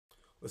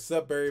What's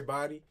up,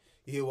 everybody?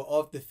 You here with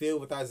Off the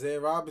Field with Isaiah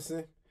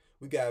Robinson.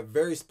 We got a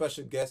very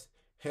special guest,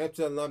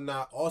 Hampton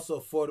alumni, also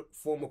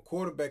former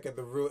quarterback at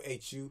the real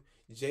HU,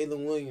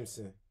 Jaylian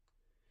Williamson.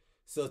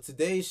 So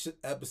today's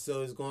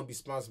episode is going to be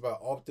sponsored by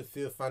Off the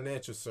Field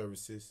Financial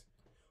Services.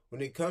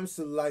 When it comes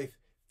to life,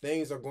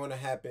 things are going to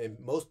happen and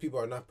most people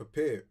are not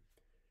prepared.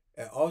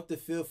 At Off the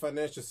Field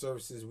Financial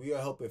Services, we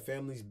are helping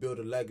families build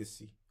a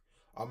legacy.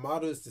 Our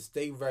motto is to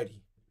stay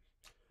ready.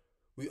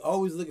 We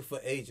always looking for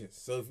agents.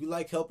 So if you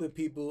like helping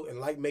people and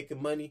like making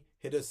money,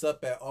 hit us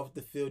up at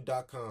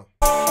offthefield.com.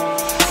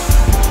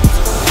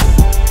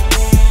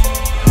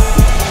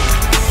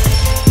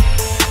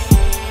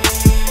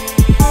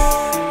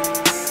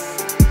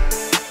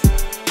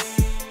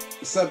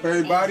 What's up,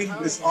 everybody?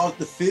 It's Off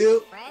the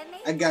Field.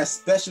 I got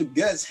special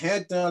guest,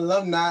 Hampton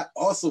alumni,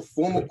 also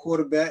former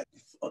quarterback,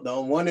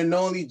 the one and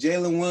only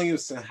Jaylian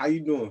Williamson. How you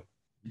doing?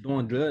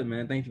 Doing good,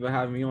 man. Thank you for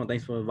having me on.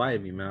 Thanks for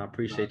inviting me, man. I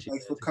appreciate you.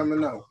 Thanks for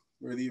coming out.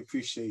 Really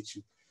appreciate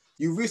you.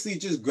 You recently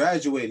just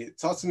graduated.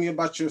 Talk to me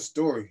about your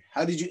story.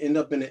 How did you end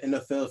up in the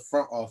NFL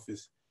front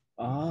office?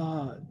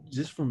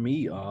 Just for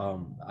me,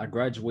 I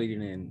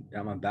graduated and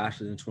got my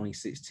bachelor's in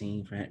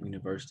 2016 from Hampton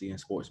University in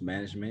sports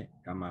management.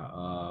 Got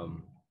my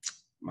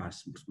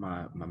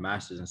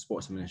master's in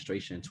sports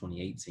administration in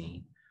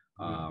 2018.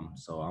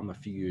 So I'm a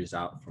few years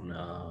out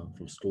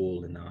from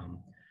school, and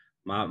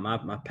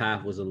my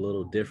path was a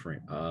little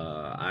different.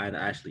 I had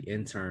actually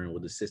interned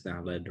with assistant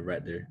athletic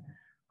director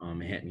at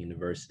Hampton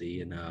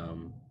University, and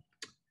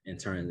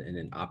interned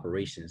in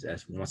operations.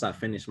 As once I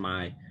finished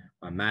my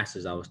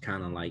master's, I was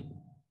kind of like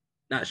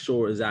not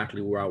sure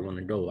exactly where I want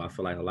to go. I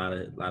feel like a lot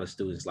of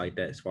students like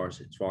that as far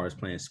as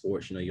playing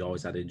sports. You know, you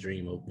always had a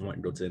dream of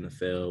wanting to go to the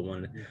NFL,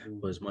 wanting to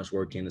put as much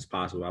work in as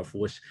possible. I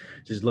wish,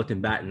 just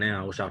looking back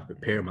now, I wish I could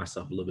prepare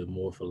myself a little bit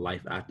more for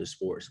life after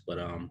sports. But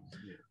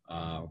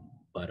I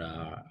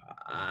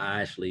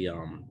actually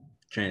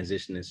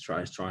transitioned as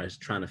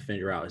trying to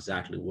figure out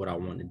exactly what I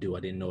wanted to do. I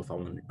didn't know if I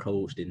wanted to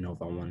coach, didn't know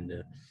if I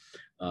wanted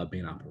to be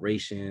in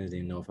operations,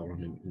 didn't know if I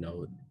wanted to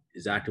know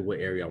exactly what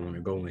area I want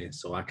to go in.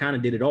 So I kind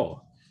of did it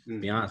all. To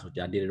be honest with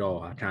you, I did it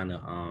all. I kind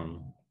of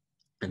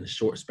in a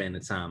short span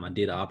of time, I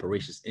did an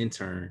operations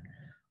intern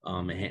at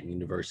Hampton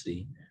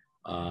University.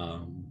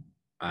 I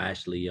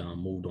actually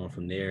moved on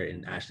from there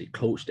and actually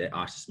coached at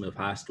Oscar Smith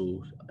High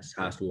School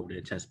over there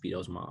in Chesapeake. That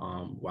was my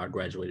where I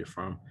graduated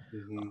from.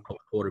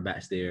 Coached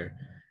quarterbacks there.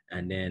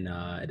 And then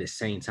at the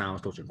same time, I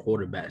was coaching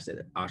quarterbacks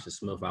at Oscar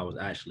Smith. I was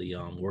actually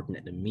working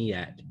at the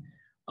MEAC,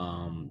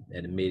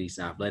 at the Mid-East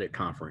Athletic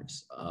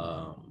Conference,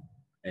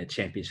 at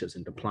championships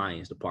and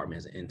compliance department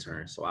as an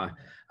intern. So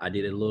I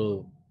did a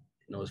little,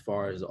 as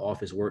far as the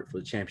office work for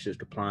the championships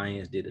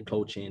compliance, did the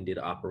coaching, did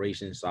the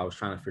operations. So I was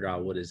trying to figure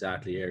out what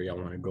exactly area I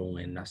want to go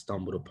in. And I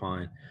stumbled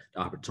upon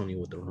the opportunity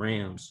with the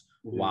Rams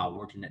while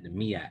working at the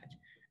MEAC.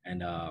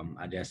 And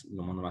I guess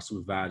one of my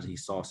supervisors, he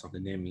saw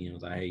something in me and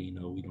was like, hey,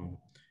 we don't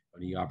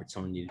the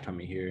opportunity to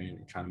come in here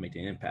and try to make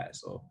the impact.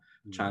 So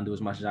I'm trying to do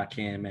as much as I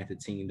can, man,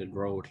 continue to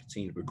grow,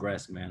 continue to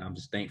progress, man. I'm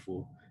just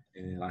thankful.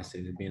 And like I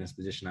said, to be in this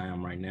position I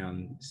am right now,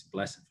 and it's a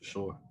blessing for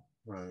sure.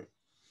 Right.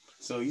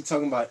 So you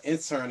talking about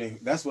interning.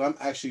 That's what I'm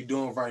actually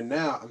doing right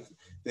now.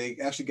 They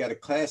actually got a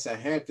class at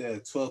Hampton, a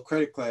 12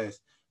 credit class.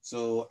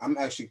 So I'm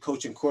actually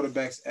coaching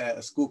quarterbacks at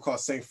a school called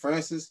St.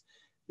 Francis.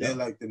 They're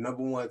like the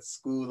 #1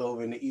 school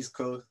over in the East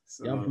Coast.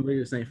 So, yeah, I'm familiar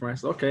with St.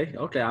 Francis.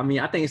 Okay. I mean,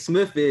 I think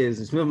Smith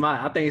is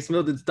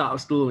the top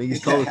school in the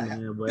East Coast,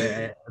 man.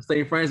 But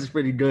St. Francis is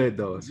pretty good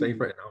though. St.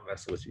 Francis, I'm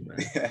messing with you,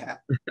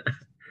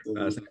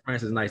 man. St.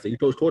 Francis is nice. So you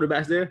coach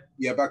quarterbacks there?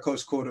 Yeah, I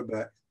coach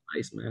quarterback.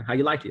 Nice, man. How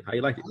you like it? I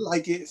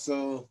like it.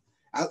 So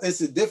it's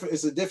a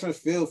different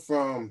feel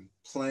from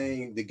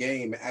playing the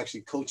game and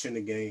actually coaching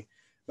the game.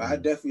 But I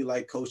definitely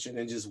like coaching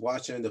and just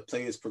watching the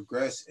players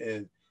progress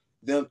and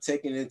them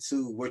taking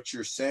into what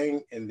you're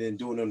saying and then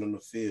doing it on the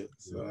field.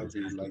 So I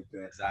really like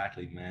that.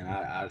 Exactly, man.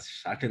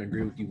 I couldn't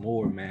agree with you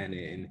more, man.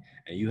 And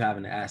you have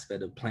an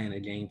aspect of playing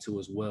the game too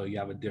as well. You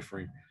have a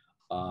different,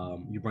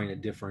 you bring a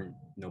different,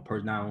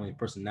 not only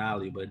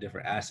personality but a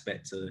different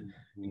aspect to,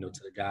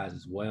 to the guys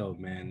as well,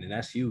 man. And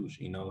that's huge,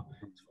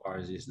 as far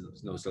as this,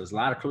 so there's a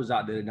lot of coaches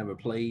out there that never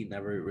played,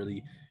 never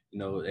really.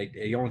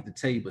 They don't have to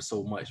tell you but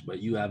so much, but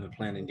you haven't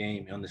played the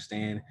game, you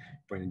understand,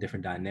 bring a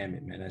different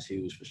dynamic, man. That's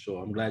huge for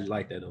sure. I'm glad you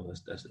like that though.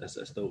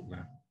 That's dope,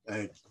 man.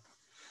 Thank you.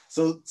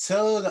 So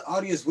tell the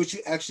audience what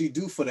you actually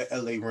do for the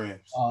LA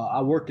Rams.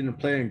 I work in the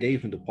player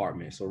engagement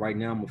department. So right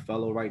now I'm a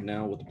fellow right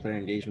now with the player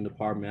engagement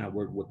department. I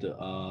work with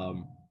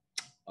the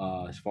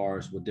as far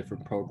as with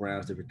different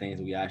programs, different things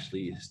that we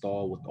actually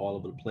install with all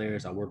of the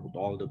players. I work with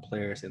all of the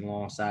players and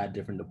alongside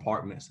different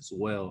departments as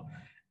well.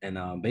 And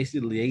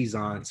basically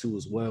liaison too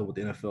as well with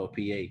the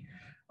NFLPA.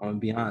 I'm gonna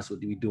be honest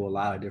with you, we do a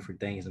lot of different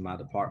things in my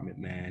department,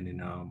 man,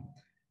 and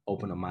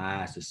open up my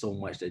eyes to so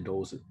much that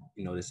goes,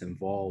 that's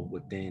involved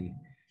within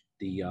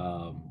the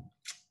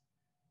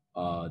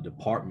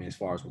department as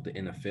far as with the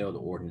NFL, the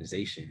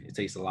organization. It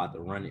takes a lot to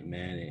run it,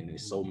 man, and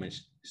there's so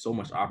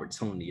much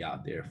opportunity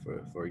out there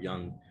for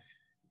young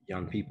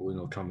young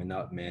people, coming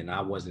up, man.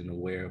 I wasn't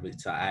aware of it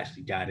until I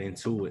actually got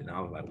into it. And I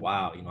was like,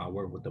 wow, I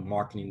work with the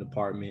marketing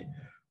department,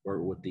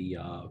 work with the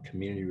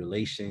community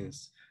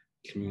relations,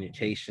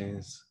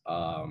 communications,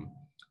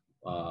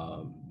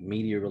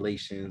 media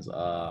relations.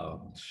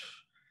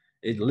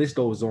 The list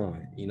goes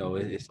on.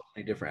 It's so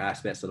many different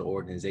aspects of the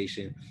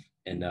organization.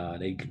 And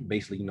they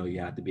basically,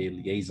 you have to be a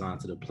liaison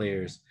to the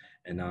players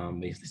and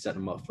basically set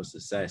them up for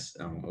success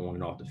on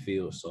and off the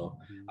field. So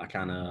I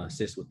kind of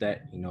assist with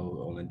that,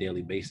 on a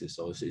daily basis.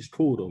 So it's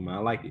cool though, man. I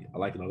like it. I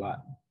like it a lot.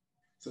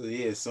 So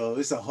yeah, so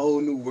it's a whole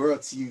new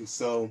world to you.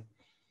 So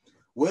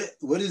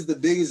what is the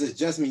biggest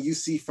adjustment you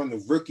see from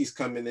the rookies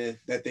coming in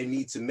that they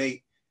need to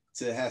make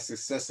to have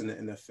success in the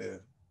NFL?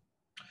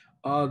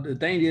 The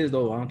thing is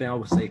though, I don't think I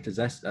would say, because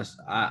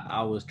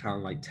I was kind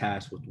of like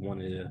tasked with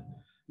one of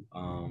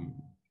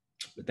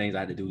the things I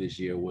had to do this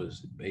year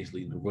was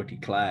basically the rookie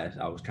class.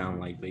 I was kind of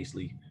like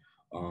basically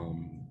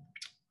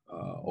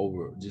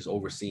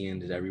overseeing,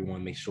 does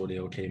everyone make sure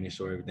they're okay, make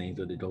sure everything's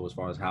good to go as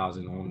far as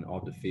housing on and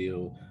off the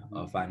field,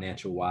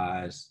 financial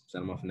wise, set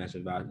them up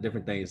financial wise,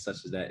 different things such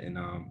as that. And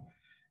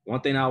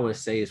one thing I would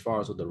say as far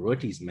as with the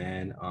rookies,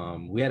 man,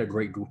 we had a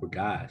great group of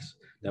guys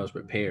that was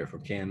prepared,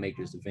 from Cam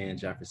Akers to Van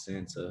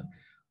Jefferson to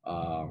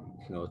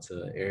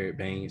to Erik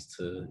Baines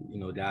to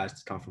guys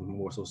to come from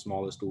more so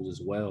smaller schools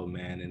as well,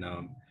 man.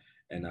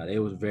 And they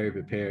was very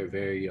prepared,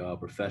 very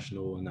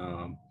professional,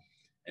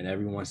 and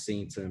everyone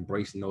seemed to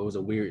embrace. It was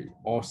a weird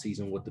off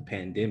season with the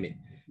pandemic,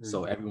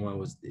 so everyone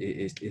was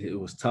it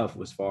was tough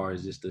as far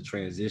as just the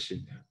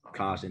transition from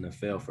college to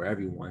NFL for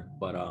everyone.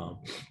 But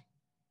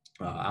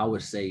I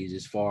would say,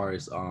 as far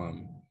as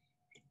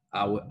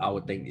I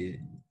would think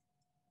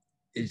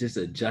it's just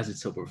adjusted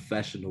to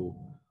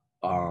professional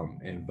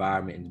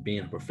environment and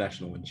being a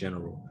professional in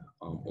general,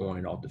 on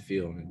and off the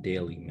field and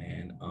daily,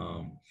 man.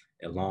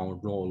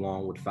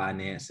 Along with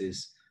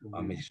finances,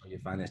 making sure your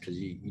finances, because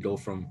you go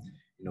from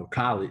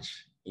college,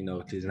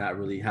 to not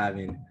really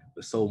having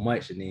so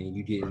much, and then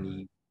you get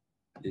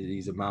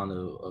these amount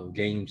of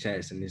game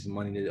chats and this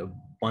money, the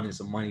abundance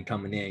of money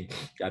coming in. You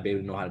gotta be able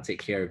to know how to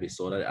take care of it.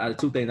 So the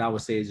two things I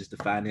would say is just the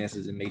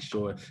finances and make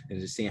sure, and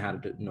just seeing how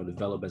to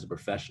develop as a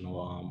professional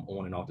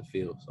on and off the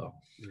field. So,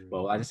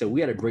 well, like I said,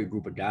 we had a great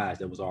group of guys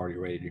that was already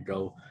ready to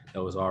go,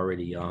 that was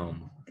already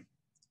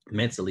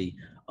mentally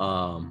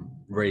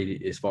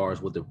ready as far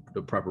as with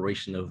the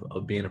preparation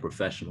of being a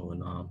professional.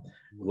 And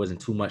it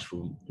wasn't too much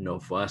for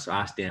us,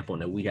 our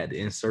standpoint, that we had to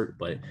insert,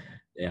 but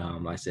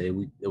like I said,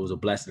 it was a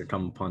blessing to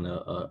come upon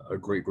a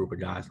great group of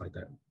guys like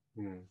that.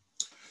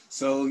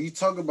 So you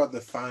talk about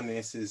the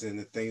finances and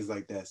the things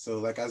like that. So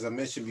like, as I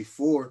mentioned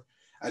before,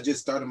 I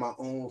just started my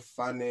own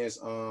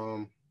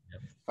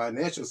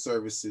financial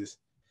services.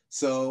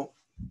 So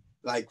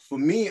like, for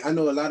me, I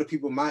know a lot of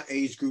people my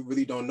age group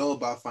really don't know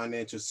about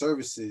financial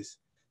services.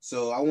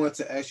 So I want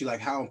to ask you, like,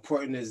 how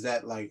important is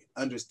that, like,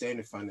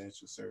 understanding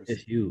financial services?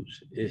 It's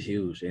huge. It's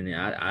huge. And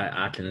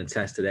I can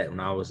attest to that. When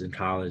I was in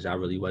college, I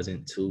really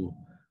wasn't too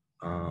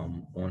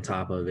on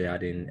top of it. I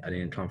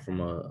didn't come from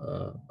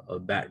a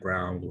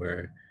background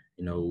where,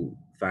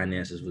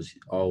 finances was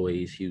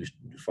always huge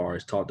as far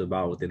as talked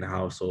about within the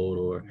household,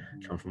 or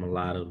come from a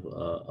lot of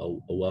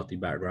a wealthy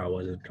background. I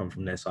wasn't come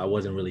from that. So I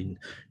wasn't really,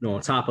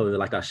 on top of it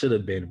like I should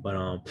have been. But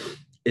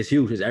it's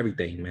huge. It's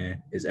everything,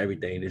 man. It's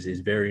everything. This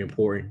is very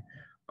important.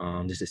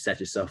 Just to set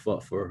yourself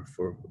up for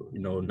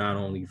not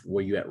only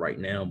where you at right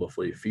now, but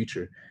for your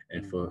future,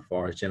 and for as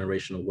far as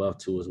generational wealth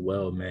too as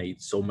well, man.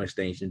 So much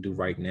things you can do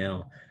right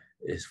now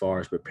as far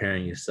as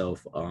preparing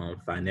yourself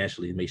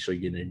financially, make sure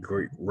you're in a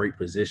great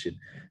position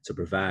to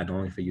provide not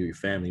only for you, your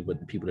family, but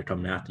the people that are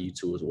coming after you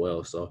too as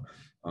well. So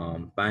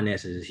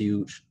finances is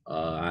huge.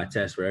 I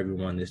attest for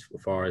everyone as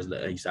far as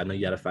I know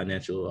you got a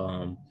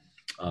financial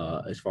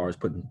as far as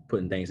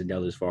putting things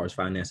together, as far as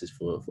finances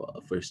for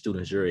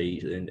students your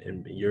age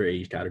and your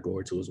age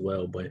category too as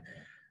well. But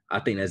I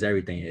think that's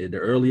everything. The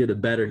earlier the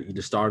better. You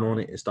just start on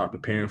it and start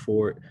preparing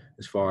for it.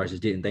 As far as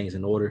just getting things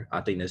in order,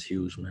 I think that's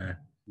huge, man.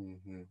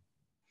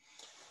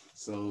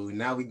 So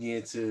now we get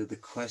into the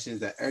questions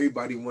that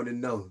everybody want to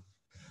know.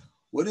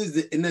 What is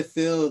the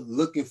NFL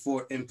looking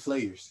for in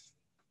players?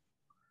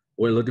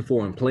 What are looking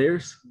for in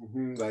players?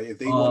 Like, if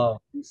they want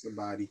to recruit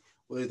somebody,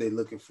 what are they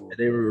looking for? If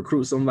they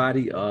recruit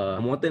somebody,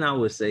 one thing I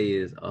would say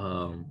is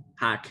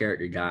high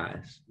character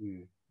guys.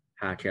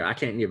 High character. I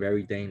can't give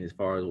everything as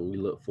far as what we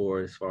look for.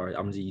 As far as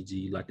I'm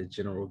GG, like the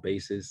general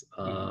basis.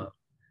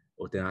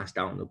 Within our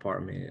scouting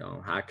department,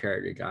 high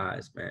character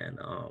guys, man.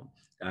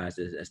 Guys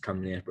that's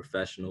coming in as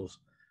professionals,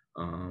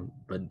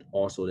 but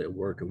also that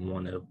work and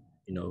want to,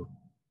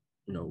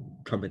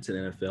 come into the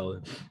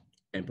NFL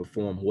and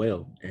perform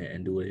well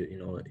and do it,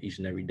 each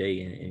and every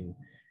day, and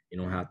you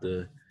don't have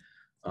to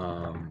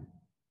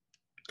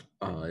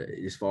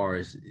as far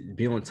as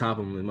be on top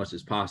of them as much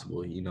as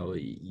possible. You know,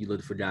 you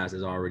look for guys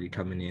that's already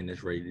coming in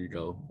that's ready to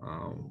go.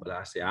 But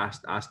I say I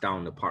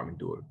scout department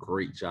do a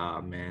great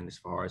job, man, as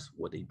far as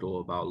what they go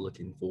about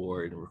looking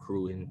for and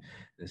recruiting,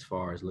 as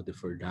far as looking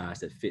for guys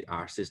that fit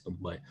our system.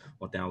 But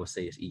one thing I would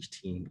say is each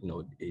team, you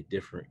know, it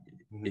different.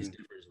 It's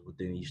different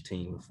within each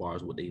team as far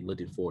as what they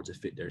looking for to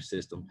fit their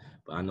system.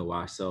 But I know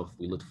ourselves,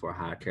 we look for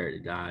high character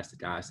guys, the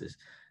guys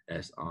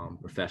that's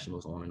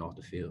professionals on and off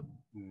the field.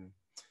 Mm-hmm.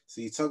 So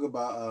you talk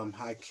about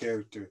high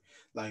character,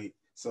 like,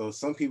 so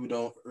some people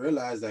don't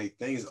realize like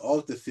things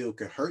off the field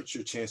can hurt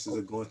your chances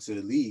of going to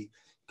the league,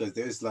 because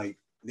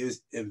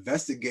there's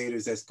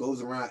investigators that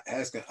goes around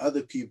asking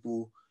other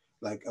people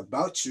like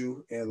about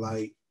you, and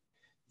like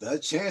the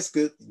chance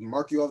could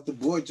mark you off the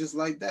board just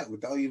like that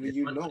without even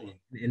you knowing.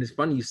 And it's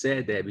funny you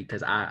said that,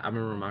 because I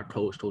remember my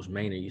Coach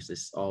Maynard, used to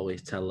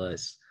always tell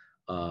us,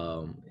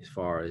 as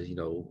far as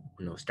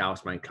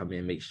scouts might come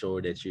in, make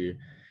sure that you're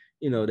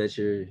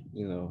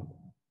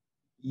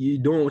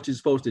doing what you're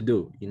supposed to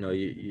do. You know,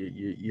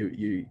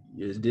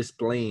 you're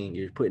displaying,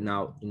 you're putting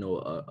out,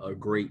 a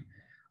great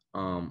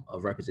a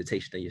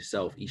representation of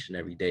yourself each and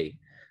every day.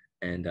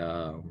 And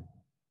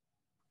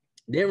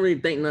didn't really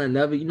think nothing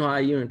of it. You know how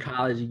you're in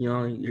college,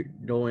 you're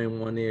going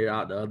one ear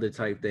out the other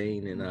type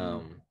thing. And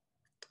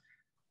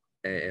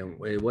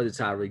it wasn't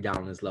until I really got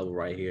on this level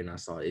right here, and I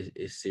saw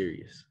it's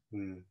serious.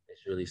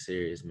 It's really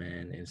serious,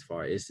 man. And as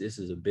far as this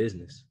is a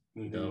business,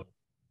 there's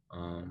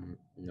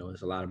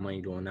a lot of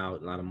money going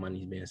out, a lot of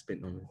money being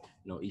spent on,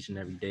 each and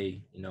every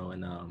day, and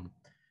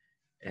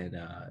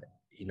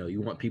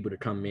you want people to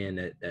come in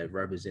that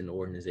represent the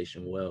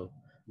organization well,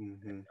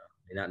 and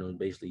not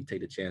basically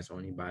take a chance on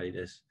anybody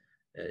that's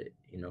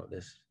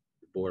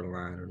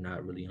borderline or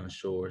not really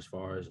unsure as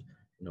far as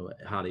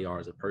how they are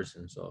as a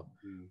person. So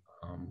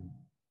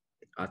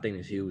I think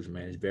it's huge,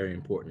 man. It's very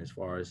important as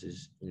far as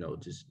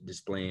just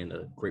displaying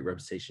a great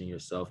reputation of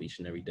yourself each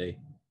and every day.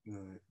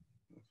 Right.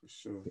 For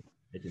sure.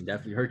 It can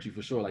definitely hurt you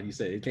for sure. Like you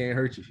said, it can't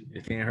hurt you.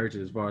 It can't hurt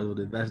you as far as what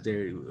the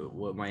investigator,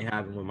 what might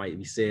happen, what might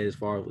be said as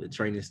far as the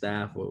training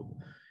staff or,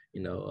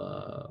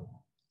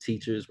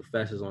 teachers,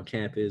 professors on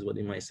campus, what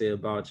they might say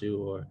about you,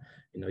 or,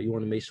 you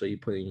want to make sure you're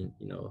putting,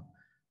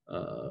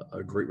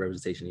 a great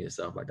representation of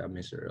yourself, like I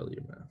mentioned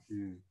earlier,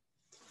 man.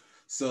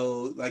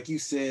 So, like you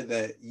said,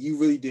 that you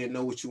really didn't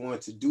know what you wanted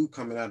to do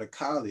coming out of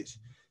college.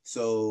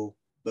 So,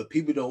 but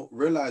people don't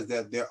realize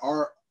that there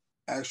are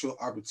actual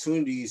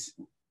opportunities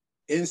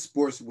in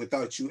sports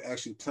without you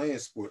actually playing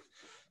sports.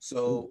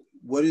 So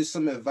what is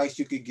some advice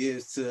you could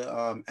give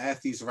to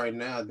athletes right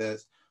now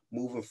that's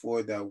moving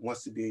forward, that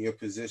wants to be in your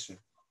position?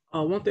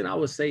 One thing I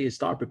would say is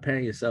start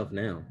preparing yourself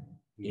now.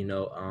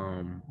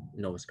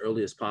 As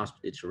early as possible.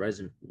 Get your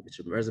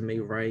resume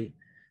right.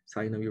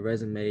 Tighten up your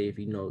resume. If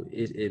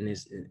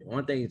it's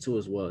one thing too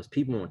as well is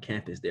people on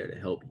campus there to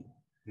help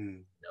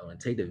you. And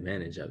take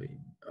advantage of it.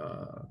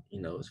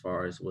 As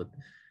far as what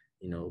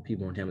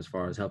people on campus, as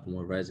far as helping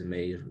with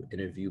resumes,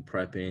 interview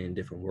prepping,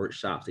 different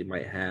workshops they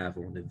might have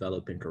on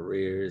developing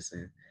careers,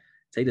 and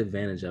take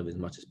advantage of it as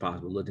much as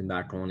possible. Looking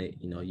back on it,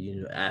 you're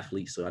an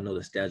athlete, so I know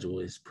the schedule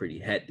is pretty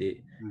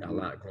hectic, got a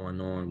lot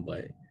going on,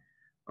 but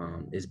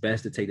it's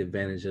best to take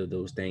advantage of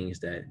those things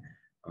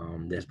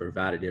that's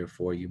provided there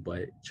for you,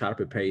 but try to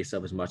prepare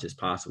yourself as much as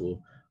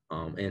possible.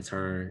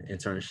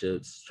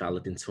 Internships, try to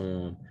look into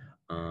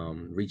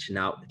them, reaching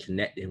out,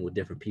 connecting with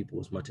different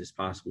people as much as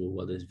possible,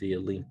 whether it's via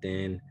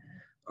LinkedIn,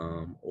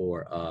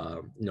 or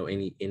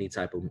any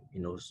type of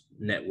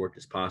network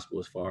as possible,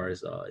 as far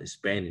as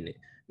expanding it.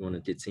 You want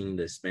to continue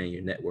to expand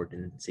your network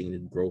and continue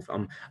the growth.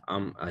 I'm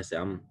in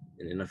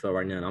the NFL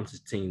right now, and I'm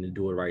just continuing to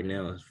do it right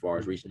now as far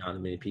as reaching out to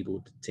many people,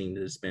 to continue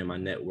to expand my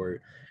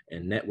network.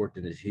 And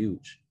networking is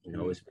huge. It's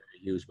very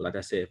huge. But like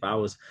I said, if I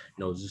was,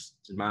 just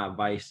my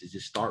advice is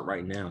just start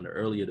right now. The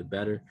earlier, the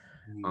better.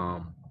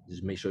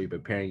 Just make sure you're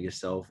preparing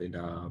yourself,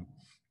 and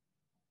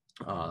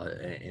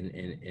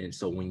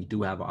so when you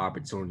do have an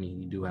opportunity,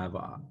 you do have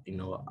a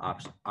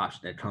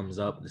option that comes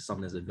up, there's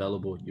something that's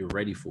available, you're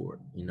ready for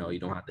it. You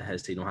don't have to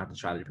hesitate, you don't have to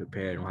try to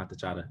prepare, you don't have to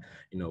try to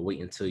wait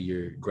until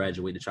you're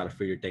graduated to try to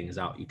figure things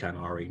out. You kind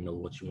of already know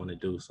what you want to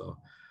do. So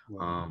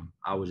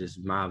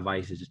my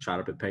advice is just try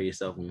to prepare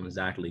yourself on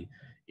exactly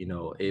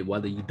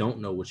whether you don't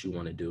know what you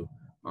want to do.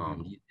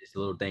 It's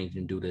little things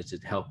you can do that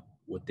just help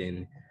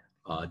within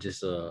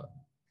just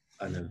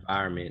an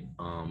environment,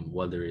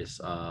 whether it's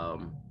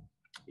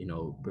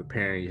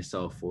preparing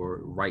yourself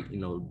for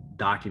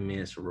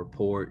documents or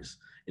reports,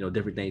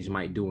 different things you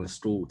might do in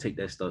school. Take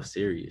that stuff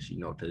serious,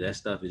 because that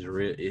stuff is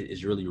real.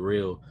 It's really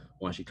real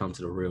once you come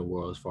to the real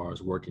world, as far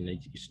as working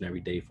each and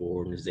every day for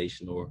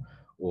organization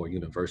or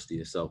university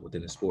itself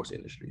within the sports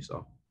industry.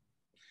 So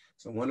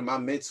one of my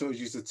mentors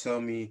used to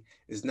tell me,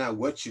 it's not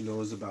what you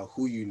know, it's about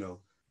who you know.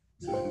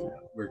 So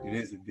networking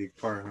is a big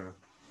part, huh?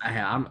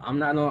 I'm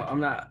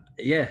not.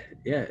 Yeah.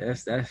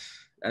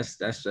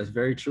 That's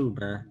very true,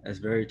 man. That's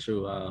very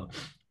true. A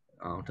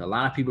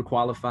lot of people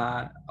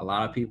qualify. A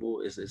lot of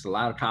people, it's a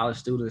lot of college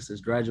students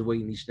that's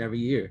graduating each and every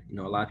year.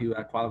 A lot of people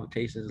have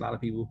qualifications. A lot of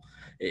people,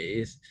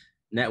 it's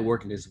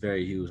networking is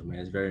very huge, man.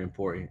 It's very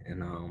important,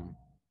 and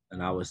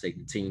I would say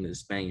continue to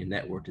expand your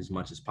network as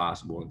much as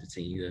possible and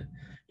continue to,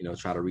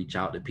 try to reach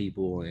out to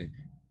people and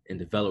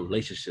develop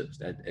relationships.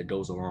 That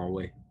goes a long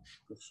way.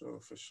 For sure,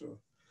 for sure.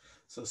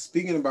 So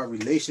speaking about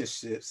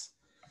relationships,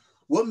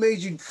 what made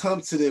you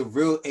come to the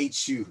real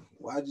HU?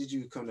 Why did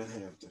you come to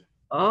Hampton?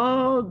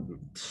 Uh,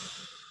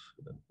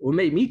 what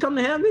made me come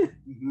to Hampton?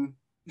 Mm-hmm.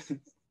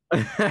 I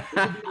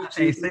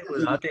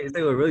can't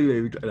say what really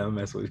made me come. I'm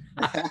messing with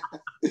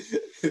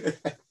you.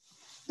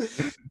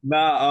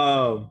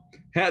 Nah,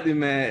 Hampton,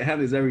 man.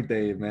 Hampton's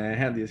everything, man.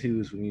 Hampton is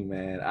huge for me,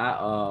 man.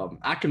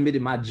 I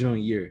committed my junior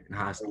year in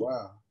high school. Oh,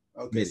 wow.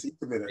 Okay, so you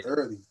committed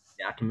early.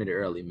 Yeah, I committed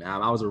early, man.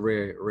 I was a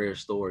rare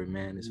story,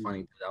 man. It's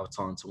funny because I was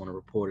talking to one of the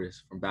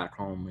reporters from back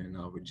home in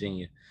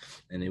Virginia,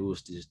 and they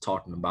was just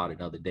talking about it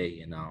the other day.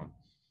 And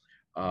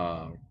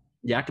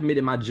yeah, I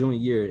committed my junior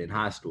year in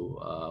high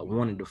school.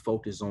 Wanted to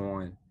focus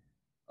on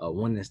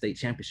winning the state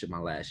championship my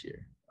last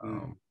year.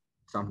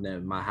 Something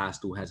that my high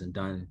school hasn't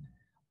done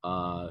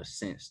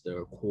since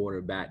the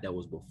quarterback that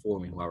was before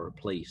me, who I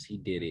replaced. He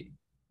did it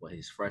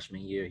his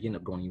freshman year. He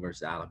ended up going to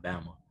University of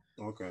Alabama.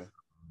 Okay.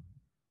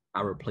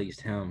 I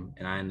replaced him,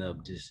 and I ended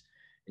up just,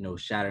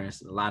 shattering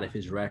a lot of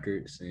his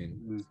records.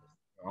 And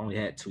I only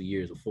had 2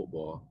 years of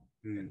football.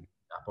 And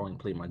I've only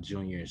played my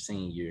junior and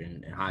senior year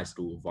in high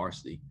school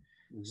varsity.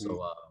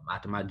 So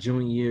after my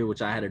junior year,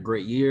 which I had a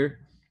great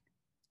year,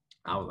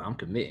 I'm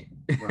committing.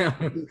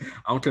 Right.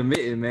 I'm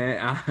committing, man.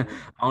 I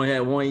only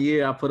had 1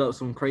 year. I put up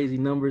some crazy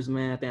numbers,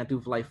 man. I think I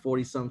threw for like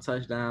 40-some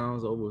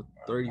touchdowns, over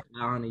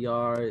 3,500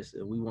 yards,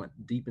 and we went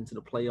deep into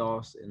the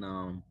playoffs.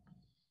 And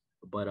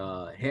but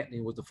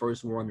Hampton was the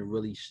first one to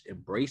really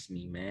embrace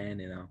me,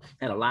 man, and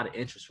had a lot of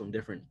interest from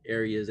different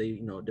areas.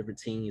 They, different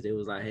teams. They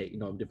was like, hey,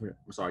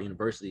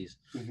 universities.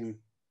 And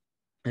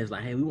it's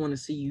like, hey, we want to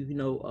see you,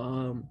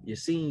 your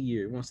senior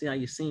year. We want to see how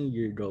your senior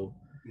year go.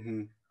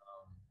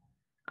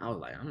 I was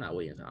like, I'm not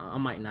waiting. I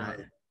might not,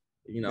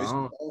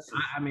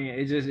 I mean,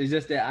 it's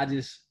just that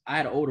I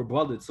had an older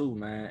brother too,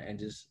 man, and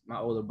just my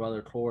older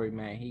brother Corey,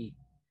 man, he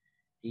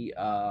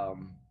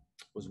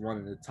was one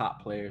of the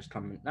top players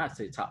coming, not to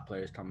say top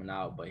players coming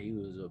out, but he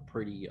was a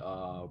pretty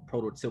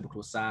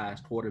prototypical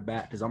size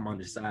quarterback because I'm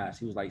undersized.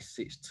 He was like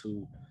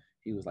 6'2".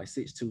 He was like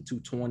 6'2",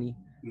 220.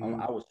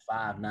 I was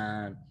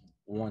 5'9",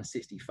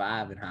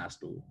 165 in high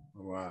school.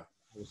 Oh, wow.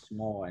 I was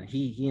small, and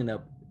he ended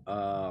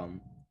up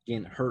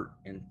getting hurt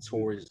and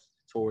tore his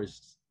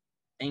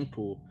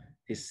ankle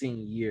his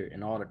senior year,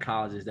 and all the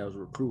colleges that was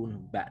recruiting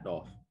him backed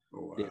off.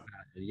 Oh, wow.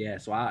 Yeah,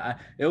 so I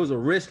it was a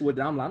risk with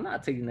it. I'm like, I'm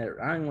not taking that.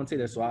 I didn't want to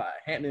take that. So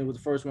Hampton was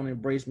the first one to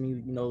embrace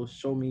me,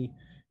 show me,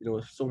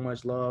 so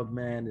much love,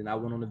 man. And I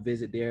went on a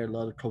visit there,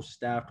 loved the coach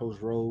staff,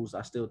 Coach Rose.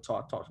 I still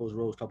talked to Coach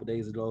Rose a couple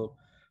days ago.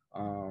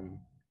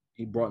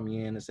 He brought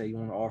me in and said, you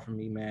want to offer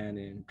me, man.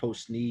 And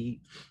Coach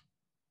Sneed,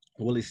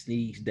 Willie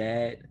Sneed's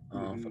dad,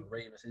 for the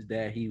Ravens, his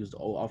dad, he was the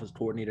old office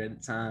coordinator at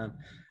the time.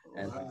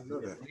 And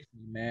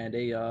man,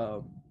 they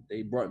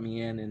brought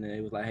me in, and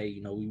it was like, hey,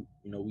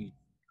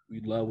 we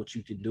love what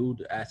you can do,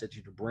 the assets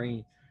you can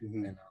bring,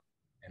 and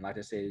like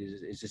I said,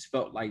 it just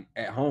felt like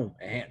at home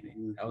at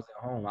Hampton. I was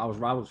at home. I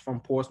was from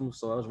Portsmouth,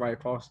 so I was right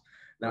across,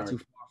 not too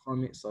far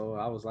from it. So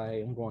I was like,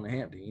 hey, I'm going to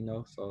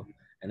Hampton, So,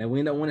 and then we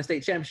ended up winning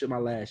state championship my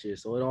last year,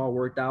 so it all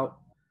worked out.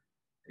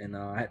 And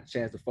I had the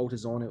chance to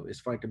focus on it. It's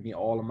funny to me,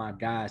 all of my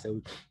guys,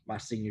 my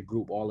senior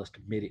group, all us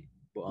committed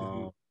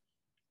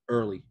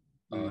early.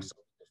 So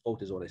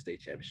focus on that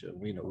state championship.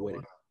 We ended up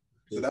winning.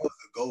 So that was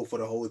the goal for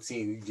the whole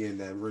team. You getting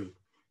that ring.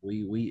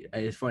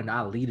 It's funny.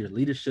 Our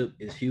leadership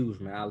is huge,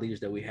 man. Our leaders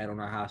that we had on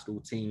our high school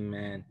team,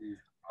 man.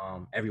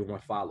 Everyone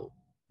followed.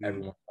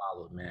 Everyone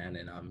followed, man.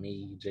 And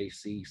me,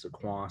 JC,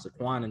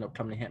 Saquon ended up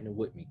coming to Hampton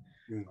with me.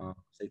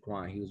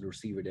 Saquon, he was a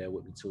receiver there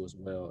with me too as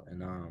well.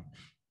 And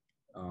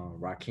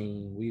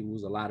Rakeem, we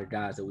was a lot of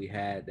guys that we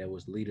had that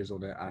was leaders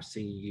on our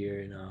senior year,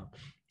 and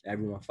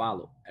everyone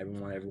followed.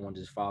 Everyone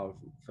just fell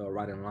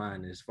right in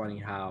line. And it's funny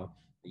how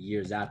the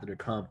years after the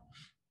come,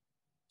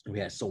 we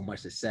had so much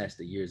success.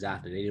 The years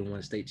after, they didn't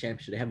win a state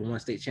championship. They haven't won a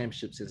state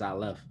championship since I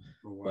left.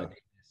 Oh, wow. But they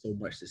had so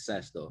much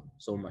success, though.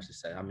 So much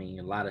success. I mean,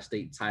 a lot of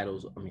state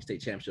titles. I mean,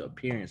 state championship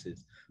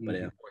appearances. But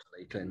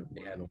unfortunately,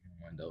 they haven't won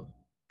one though.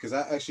 Because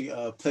I actually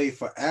played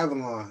for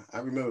Avalon. I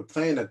remember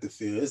playing at the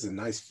field. It's a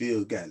nice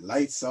field. Got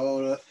lights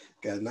all up.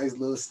 Got a nice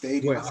little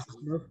stadium.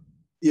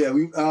 Yeah,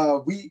 we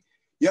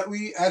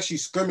actually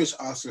scrimmaged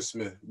Oscar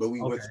Smith, but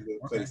we went to the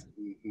place.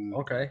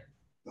 Okay.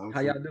 How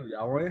y'all do?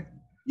 Y'all won?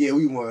 Yeah,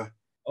 we won.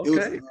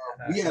 Okay.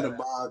 We had a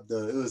mob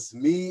though. It was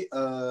me,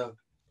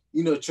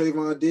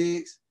 Trayvon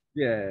Diggs.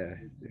 Yeah.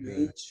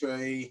 Me,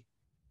 Trey.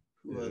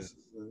 Who else?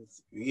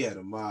 We had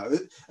a mob.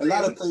 A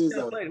lot of players.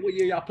 What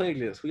year y'all played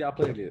against? Who y'all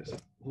played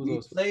against? We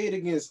played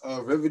against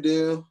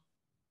Riverdale.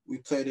 We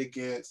played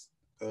against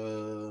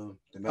I'm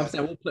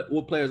saying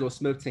what players on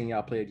Smith team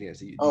y'all played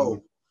against?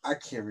 I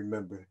can't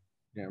remember.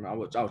 Yeah, I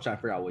was trying to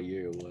figure out what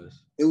year it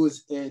was. It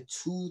was in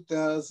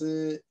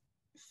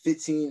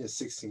 2015 and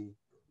 16.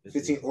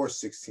 15 or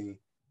 16.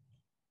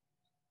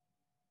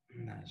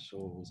 I'm not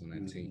sure who was on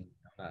that team.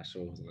 Not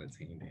sure who was on that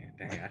team then.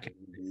 Dang, I can't.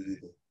 Me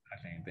either. I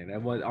can't think.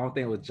 That was. I don't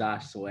think it was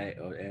Josh Sweat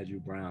or Andrew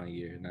Brown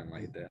year, nothing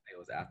like that. I think it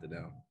was after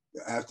them.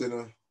 After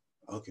them,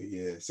 okay,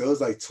 yeah. So it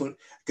was like 20,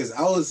 because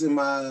I was in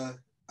my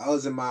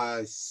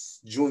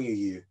junior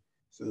year,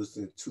 so it was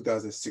in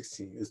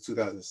 2016. It was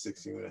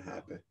 2016 when it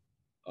happened.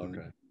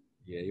 Okay.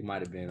 Yeah, he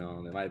might have been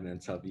on. It might have been a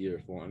tough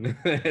year for him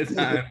at that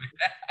time.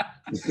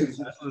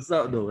 That's what's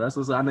up, though. That's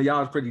what's up. I know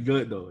y'all was pretty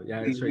good, though.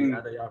 Yeah, I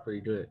know y'all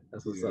pretty good.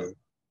 That's what's up.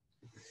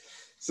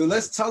 So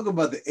let's talk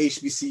about the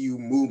HBCU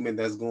movement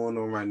that's going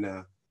on right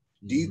now.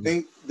 Do you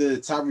think the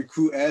top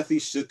recruit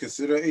athletes should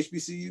consider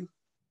HBCU?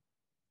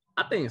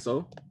 I think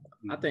so.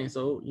 I think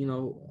so. You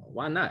know,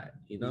 why not?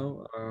 You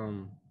know,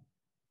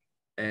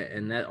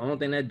 and that only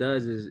thing that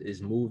does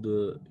is move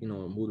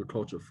the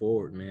culture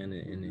forward, man,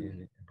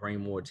 and bring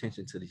more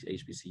attention to these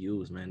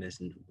HBCUs, man.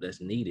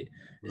 That's needed.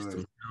 There's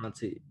some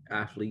talented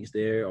athletes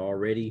there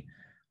already.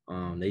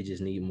 They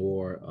just need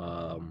more.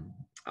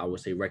 I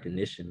would say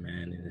recognition,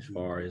 man. And as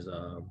far as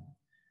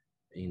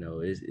you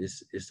know,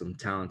 it's some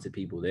talented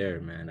people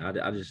there, man. I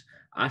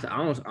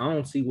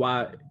don't see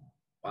why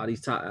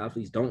these top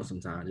athletes don't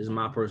sometimes. This is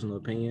my personal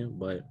opinion,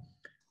 but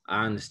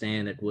I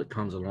understand that what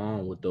comes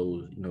along with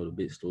those, you know, the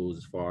big schools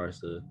as far as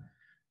the,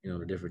 you know,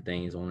 the different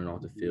things on and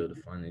off the field,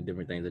 the fun and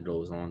different things that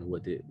goes on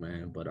with it,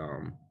 man. But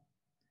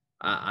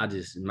I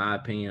just, in my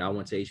opinion, I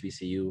went to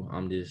HBCU.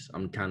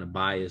 I'm kind of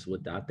biased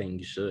with that. I think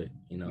you should.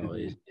 You know,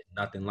 it's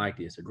nothing like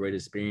it. It's a great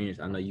experience.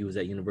 I know you was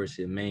at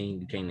University of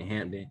Maine. You came to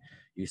Hampton.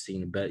 You've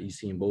seen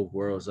both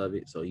worlds of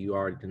it, so you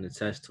already can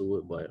attest to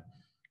it. But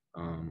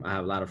I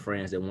have a lot of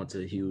friends that went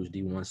to huge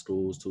D1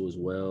 schools too, as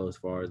well, as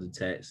far as the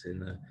Techs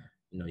and the,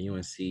 you know,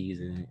 UNCs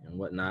and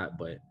whatnot.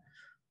 But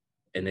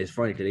and it's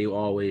funny because they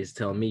always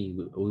tell me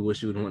we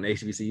wish you would went to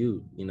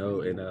HBCU, you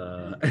know, and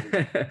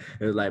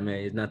it was like, man,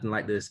 it's nothing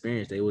like the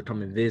experience. They would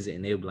come and visit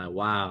and they would be like,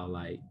 wow,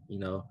 like,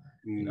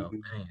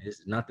 man,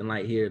 it's nothing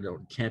like here, the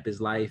campus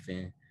life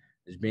and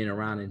just being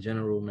around in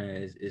general,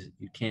 man, is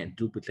you can't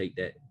duplicate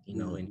that, you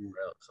know,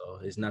 anywhere else. So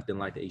it's nothing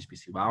like the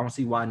HBCU. But I don't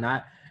see why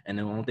not. And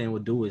the only thing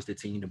we'll do is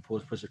continue to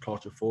push the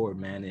culture forward,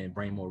 man, and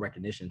bring more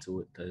recognition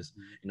to it. Because,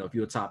 you know, if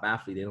you're a top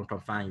athlete, they don't come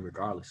find you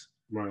regardless.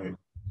 Right. No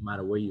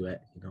matter where you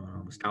at, you know,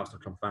 the scouts will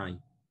come find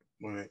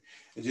you. Right.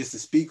 And just to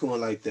speak on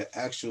like the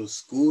actual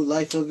school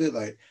life of it,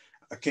 like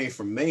I came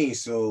from Maine,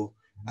 so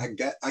I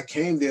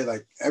came there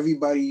like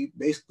everybody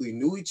basically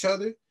knew each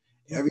other.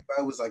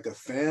 Everybody was like a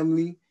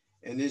family,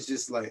 and it's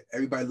just like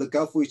everybody look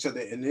out for each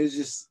other, and it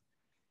just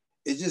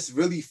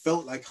really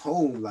felt like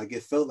home. Like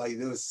it felt like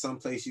there was some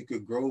place you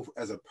could grow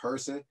as a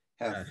person,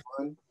 have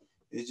fun.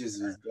 It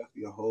just is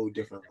definitely a whole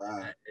different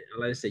vibe.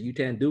 Like I said, you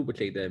can't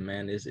duplicate that,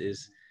 man.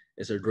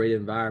 It's a great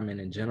environment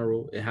in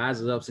general. It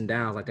has its ups and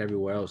downs like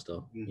everywhere else,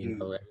 though. You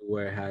know,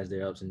 everywhere has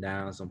their ups and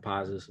downs, some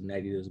positives, some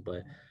negatives.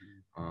 But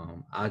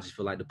I just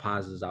feel like the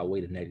positives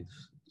outweigh the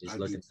negatives. Just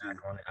looking back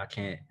on it, I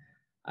can't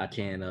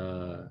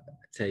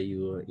tell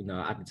you. You know,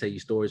 I can tell you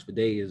stories for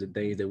days of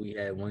things that we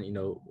had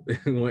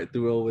went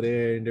through over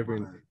there and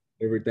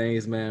different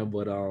things, man.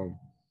 But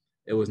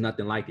it was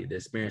nothing like it. The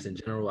experience in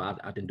general,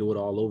 I can do it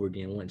all over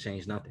again. It wouldn't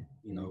change nothing.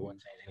 You know, it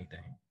wouldn't change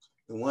anything.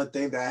 The one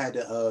thing that I had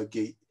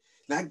to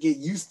not get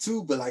used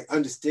to, but like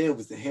understand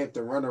was the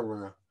Hampton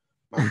runaround.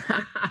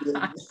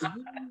 I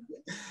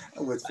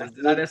was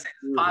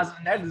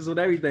positive negatives with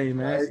everything,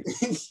 man.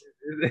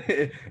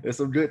 Right? There's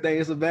some good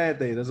things, some bad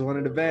things. That's one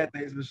of the bad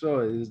things for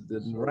sure.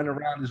 The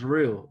runaround is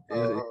real.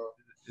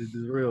 It's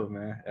real,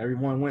 man.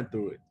 Everyone went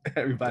through it.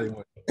 Everybody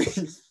went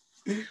through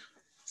it.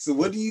 So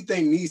what do you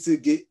think needs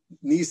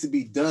to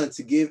be done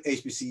to give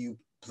HBCU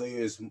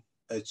players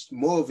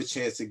more of a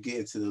chance to get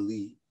into the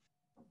league?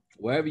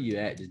 Wherever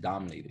you're at, just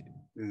dominate it.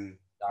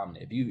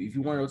 Dominate. If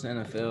you want to go to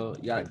NFL,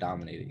 you gotta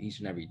dominate it each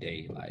and every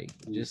day. Like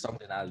just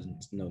something I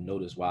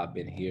noticed while I've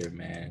been here,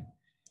 man.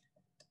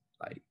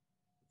 Like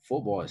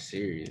football is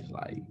serious.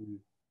 Like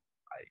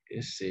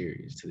it's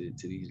serious to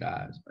these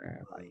guys,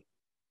 man.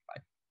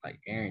 Like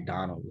Aaron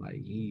Donald,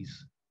 like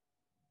he's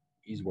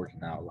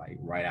working out like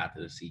right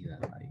after the season.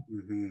 Like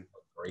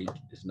break.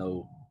 There's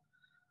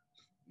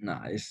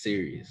it's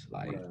serious.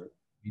 Like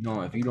you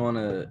know, if you want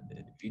to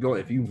go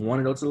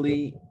to the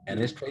league, and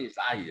it's crazy.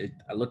 I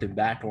looking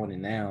back on it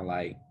now,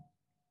 like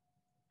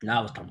now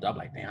I was pumped up,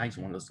 like, damn, I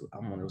want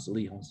to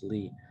league. I want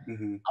to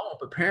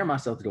prepare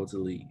myself to go to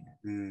the league.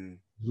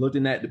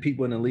 Looking at the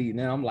people in the league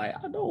now, I'm like,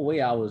 I know a way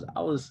I was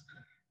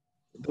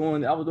doing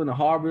the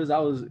harbors.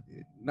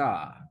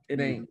 It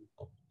ain't.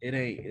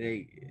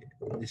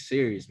 It's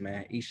serious,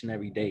 man. Each and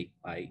every day,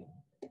 like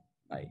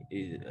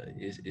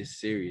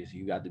it's serious.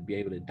 You got to be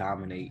able to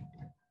dominate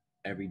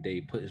every day,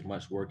 put as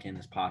much work in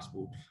as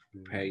possible,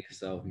 prepare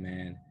yourself,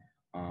 man.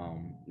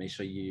 Make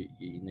sure you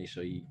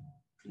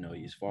know,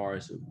 as far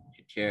as your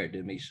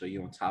character, make sure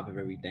you're on top of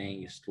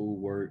everything, your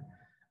schoolwork,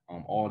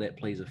 all that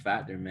plays a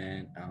factor,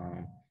 man.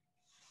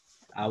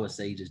 I would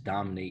say just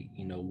dominate,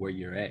 you know, where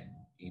you're at,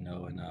 you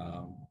know, and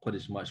put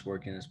as much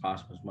work in as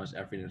possible, as much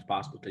effort as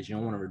possible, because you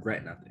don't want to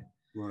regret nothing.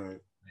 Right.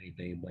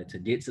 Anything. But to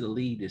get to the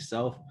league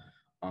itself,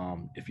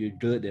 if you're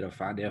good, they'll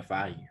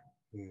fire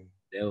you.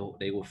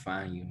 they will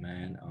find you,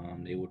 man.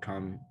 They will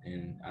come,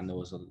 and I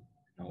know it's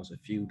a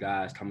few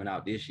guys coming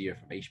out this year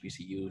from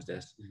HBCUs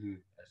that's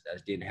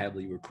getting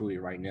heavily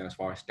recruited right now as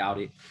far as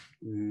scouted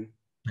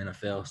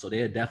NFL. So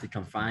they'll definitely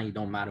come find you.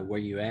 Don't matter where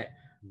you're at,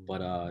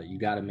 but you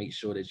got to make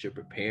sure that you're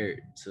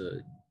prepared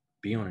to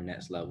be on the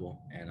next level.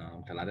 And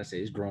cause like I said,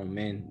 it's grown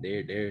men.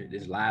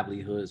 There's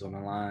livelihoods on the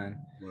line.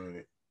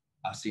 Right.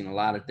 I've seen a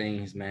lot of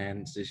things,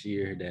 man, this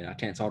year that I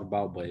can't talk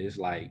about, but it's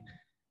like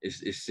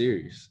it's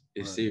serious.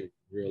 It's Right. serious,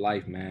 real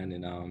life, man.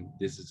 And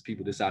this is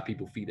how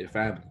people feed their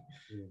family.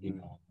 You Mm-hmm.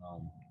 know,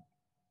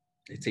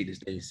 they take this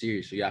thing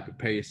serious. So you gotta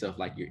prepare yourself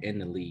like you're in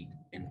the league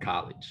in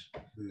college.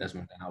 That's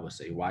one thing I would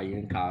say. While you're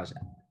in college,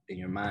 in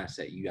your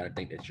mindset, you gotta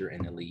think that you're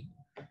in the league,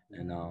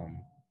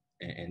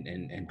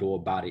 and go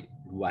about it.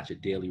 Watch your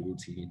daily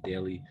routine, your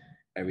daily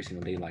every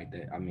single day like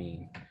that. I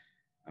mean,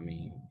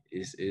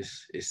 it's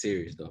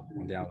serious though.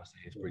 One day I would say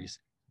it's pretty serious,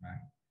 man.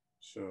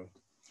 Sure.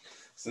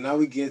 So now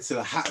we get to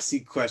the hot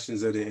seat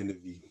questions of the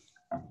interview.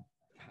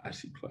 I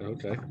see.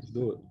 Okay, let's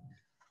do it.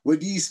 What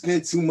do you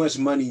spend too much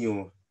money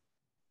on?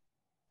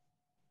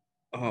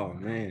 Oh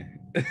man,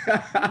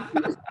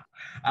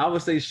 I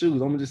would say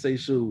shoes. I'm gonna just say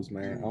shoes,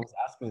 man. I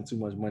spend too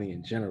much money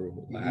in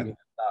general. Like I need to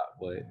stop,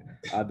 but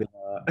I've been.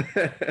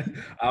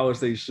 I would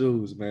say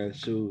shoes, man.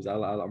 Shoes. I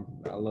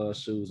love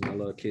shoes and I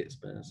love kits,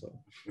 man. So.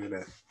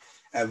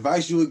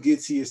 Advice you would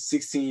give to your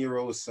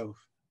 16-year-old self?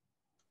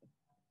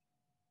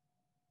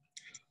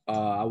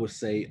 I would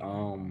say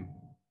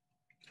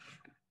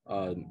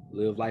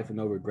live life with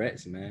no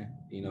regrets, man.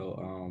 You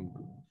know,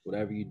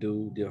 whatever you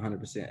do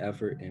 100%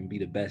 effort and be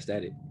the best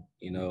at it.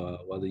 You know,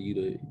 whether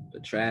you the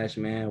trash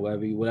man,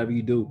 whatever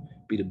you do,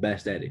 be the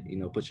best at it. You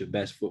know, put your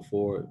best foot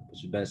forward,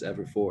 put your best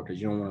effort forward, because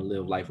you don't want to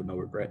live life with no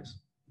regrets.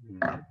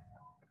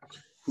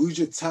 Who's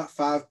your top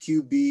 5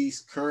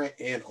 QBs, current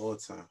and all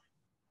time?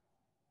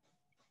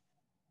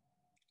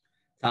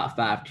 Top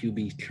 5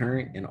 QBs,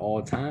 current and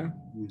all time.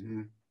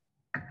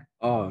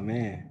 Oh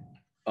man,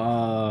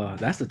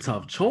 that's a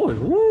tough choice.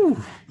 Woo.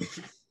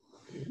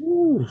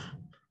 Woo.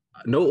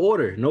 No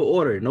order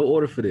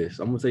for this.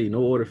 I'm gonna tell you,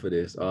 no order for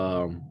this.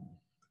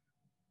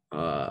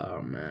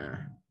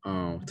 Man.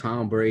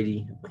 Tom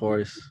Brady, of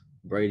course.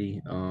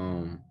 Brady.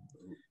 I'm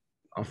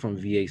from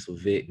VA, so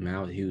Vic, man. I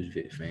was a huge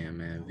Vic fan,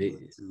 man. Vic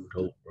is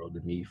dope, bro,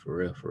 to me, for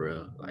real.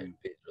 Like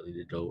Vic really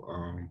the dope.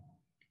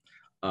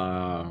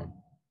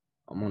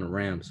 I'm on the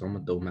Rams, so I'm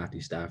gonna throw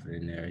Matthew Stafford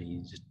in there.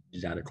 He just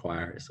got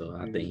acquired, so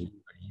I think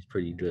he's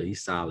pretty good.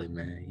 He's solid,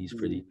 man. He's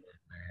pretty good,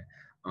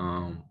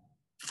 man.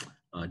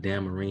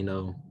 Dan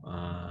Marino,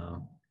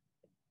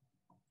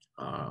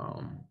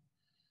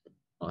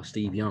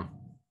 Steve Young.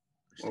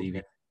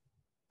 Okay.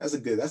 That's a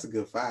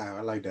good 5.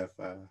 I like that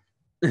 5.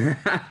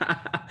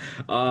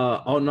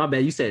 Oh no,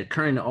 bad. You said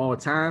current and all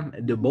time.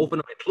 Do both of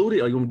them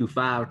included, or you want to do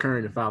 5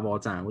 current and 5 all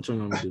time? Which one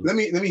you want to do? Let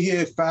me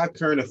hear 5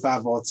 current and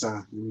 5 all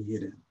time. Let me hear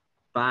that.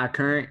 5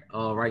 current.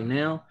 Right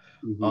now.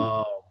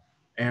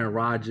 Aaron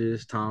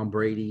Rodgers, Tom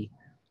Brady.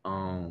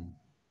 Oh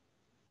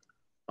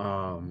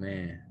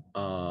man.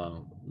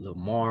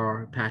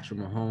 Lamar, Patrick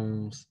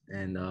Mahomes,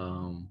 and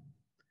I'm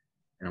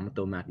gonna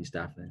throw Matthew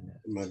Stafford in there.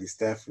 Matthew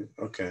Stafford.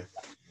 Okay.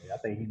 I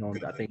think he's gonna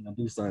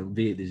do something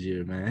big this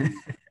year, man.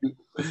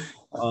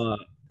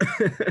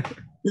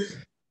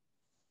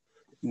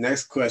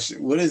 Next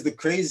question. What is the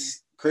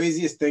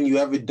craziest thing you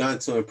ever done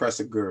to impress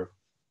a girl?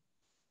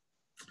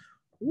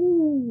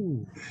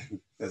 Ooh.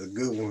 That's a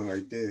good one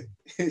right there.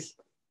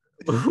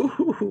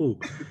 Ooh.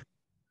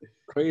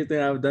 Crazy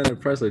thing I've done to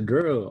impress a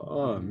girl.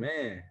 Oh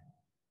man.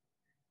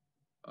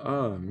 I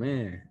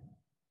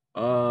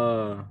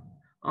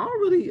don't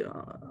really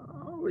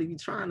be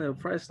trying to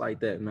impress like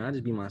that, man. I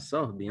just be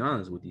myself, to be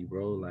honest with you,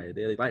 bro. Like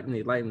they like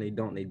me, they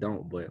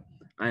don't. But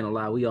I ain't gonna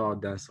lie, we all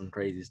done some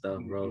crazy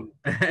stuff, bro.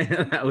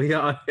 we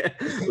all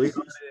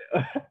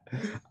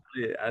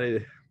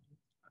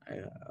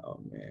oh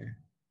man.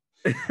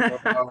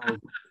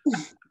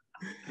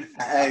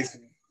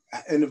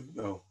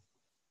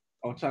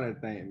 I'm trying to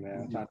think,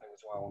 man. I'm trying to think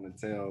which one I want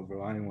to tell,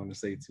 bro. I didn't want to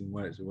say too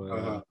much,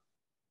 but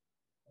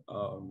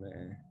oh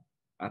man.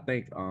 I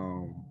think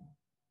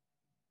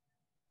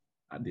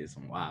I did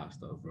some wild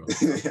stuff, bro. Like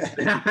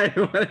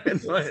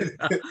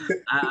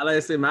I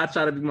said, man, I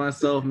try to be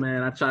myself,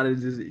 man. I'm gonna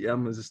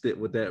just stick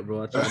with that,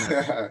 bro. I try not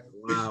to be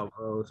wild,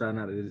 bro. Try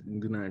not to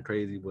do nothing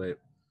crazy, but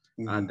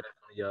I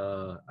definitely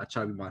I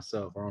try to be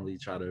myself. I don't really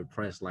try to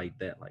impress like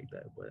that.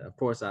 But of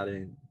course I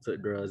didn't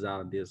took girls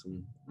out and did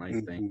some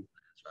nice things.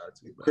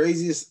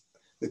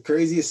 The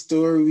craziest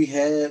story we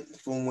had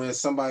from when I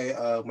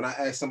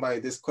asked somebody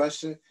this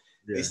question,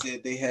 they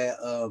said they had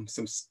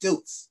some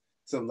stilts,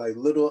 some like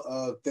little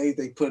things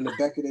they put in the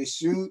back of their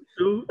shoe.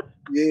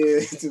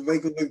 Yeah, to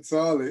make them look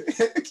taller.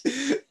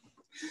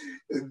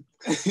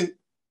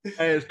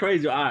 Hey, it's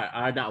crazy.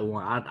 I got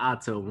one. I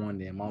tell one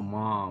day. My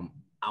mom,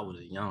 I was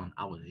a young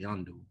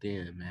dude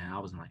then, man. I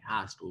was in like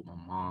high school. My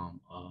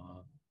mom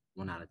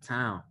went out of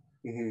town.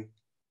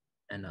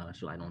 And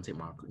she like, don't take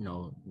my,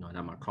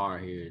 got my car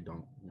here.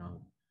 Don't,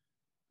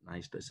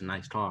 nice. It's a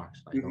nice car.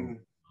 She's like, don't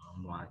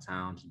I'm going out of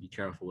town. Just be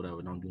careful,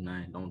 whatever. Don't do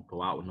nothing. Don't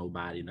go out with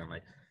nobody. Nothing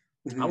like.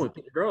 Mm-hmm. I went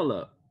pick the girl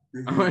up.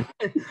 I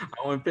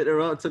went pick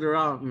her up to the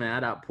route, man. I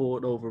got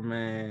pulled over,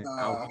 man.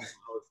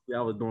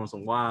 I was doing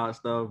some wild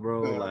stuff,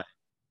 bro.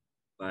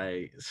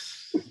 Like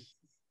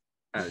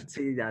I had to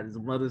tell you, his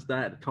mother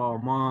started to call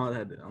mom.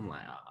 I'm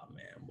like, oh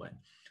man, what?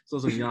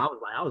 So you know,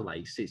 I was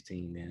like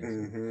 16 then.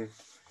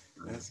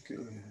 Mm-hmm. That's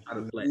good. Try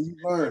to flex.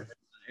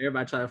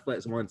 Everybody try to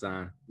flex one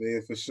time. Yeah,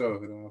 for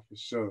sure, for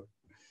sure.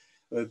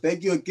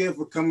 Thank you again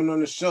for coming on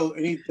the show.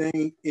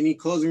 Any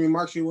closing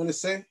remarks you want to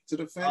say to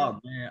the fans? Oh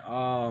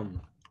man,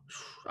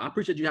 I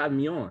appreciate you having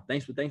me on.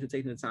 Thanks for taking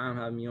the time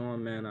having me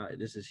on, man.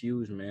 This is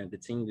huge, man.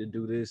 Continue to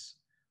do this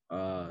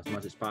as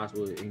much as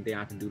possible. Anything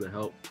I can do to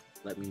help,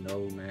 let me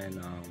know,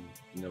 man.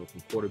 You know,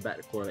 from quarterback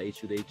to quarterback,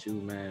 HU to HU,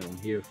 man. I'm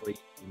here for you.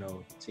 You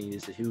know, team,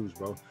 this is huge,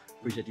 bro.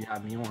 Appreciate you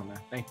having me on, man.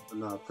 Thank you.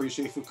 No,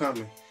 appreciate you for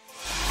coming.